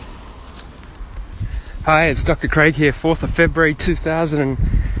Hi, it's Dr. Craig here, 4th of February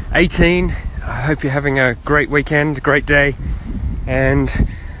 2018. I hope you're having a great weekend, a great day. And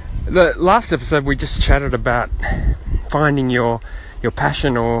the last episode we just chatted about finding your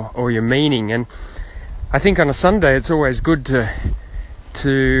passion or your meaning. And I think on a Sunday it's always good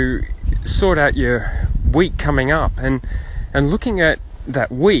to sort out your week coming up and looking at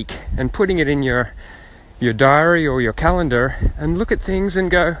that week and putting it in your diary or your calendar and look at things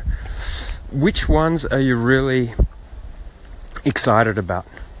and go, which ones are you really excited about?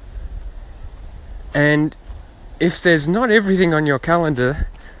 And if there's not everything on your calendar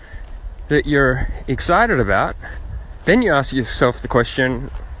that you're excited about, then you ask yourself the question,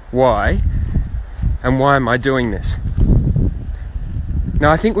 why? And why am I doing this?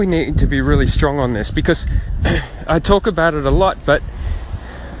 Now, I think we need to be really strong on this because I talk about it a lot, but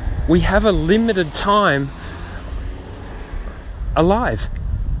we have a limited time alive.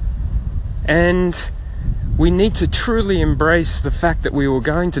 And we need to truly embrace the fact that we were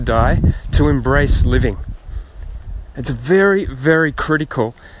going to die, to embrace living. It's very, very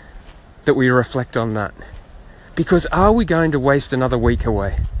critical that we reflect on that. Because are we going to waste another week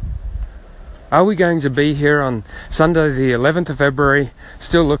away? Are we going to be here on Sunday the 11th of February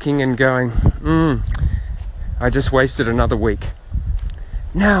still looking and going, I just wasted another week?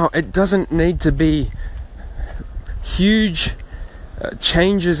 Now, it doesn't need to be huge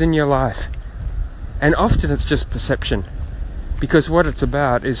changes in your life, and often it's just perception, because what it's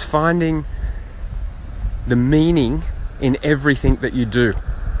about is finding the meaning in everything that you do.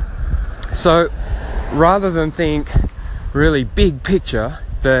 So rather than think really big picture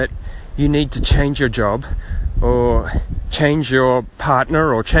that you need to change your job or change your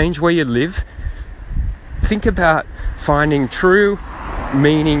partner or change where you live, think about finding true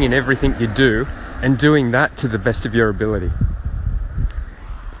meaning in everything you do and doing that to the best of your ability.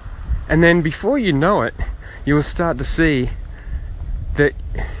 And then before you know it, you will start to see that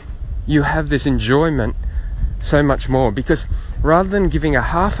you have this enjoyment so much more, because rather than giving a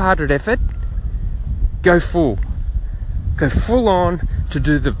half-hearted effort, go full on to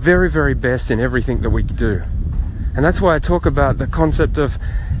do the very, very best in everything that we do. And that's why I talk about the concept of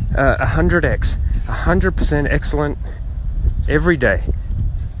 100x, 100% excellent every day.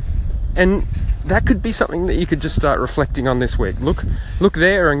 And that could be something that you could just start reflecting on this week. Look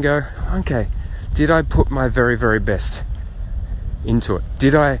there and go, okay, did I put my very, very best into it?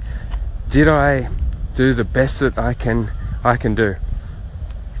 Did I do the best that I can do?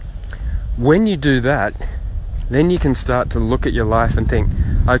 When you do that, then you can start to look at your life and think,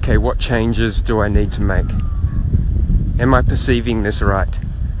 okay, what changes do I need to make? Am I perceiving this right?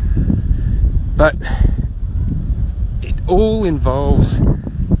 But it all involves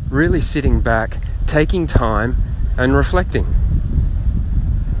really sitting back, taking time and reflecting.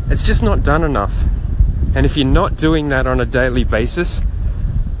 It's just not done enough. And if you're not doing that on a daily basis,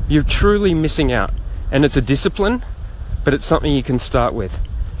 you're truly missing out. And it's a discipline, but it's something you can start with.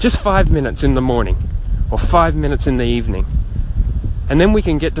 Just 5 minutes in the morning or 5 minutes in the evening. And then we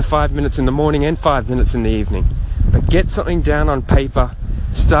can get to 5 minutes in the morning and 5 minutes in the evening. But get something down on paper,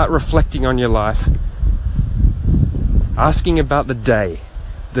 start reflecting on your life, asking about the day.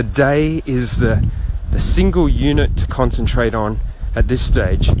 The day is the single unit to concentrate on at this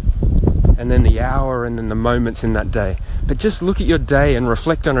stage, and then the hour and then the moments in that day. But just look at your day and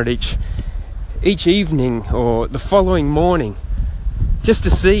reflect on it each evening or the following morning, just to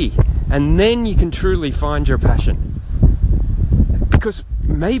see, and then you can truly find your passion. Because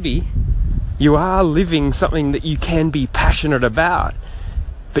maybe you are living something that you can be passionate about,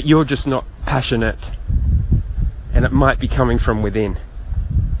 but you're just not passionate, and it might be coming from within.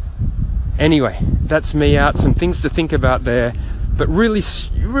 Anyway, that's me out. Some things to think about there, but really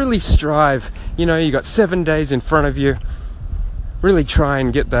strive. You got 7 days in front of you. Really try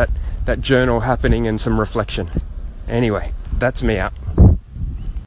and get that journal happening and some reflection. Anyway, that's me out.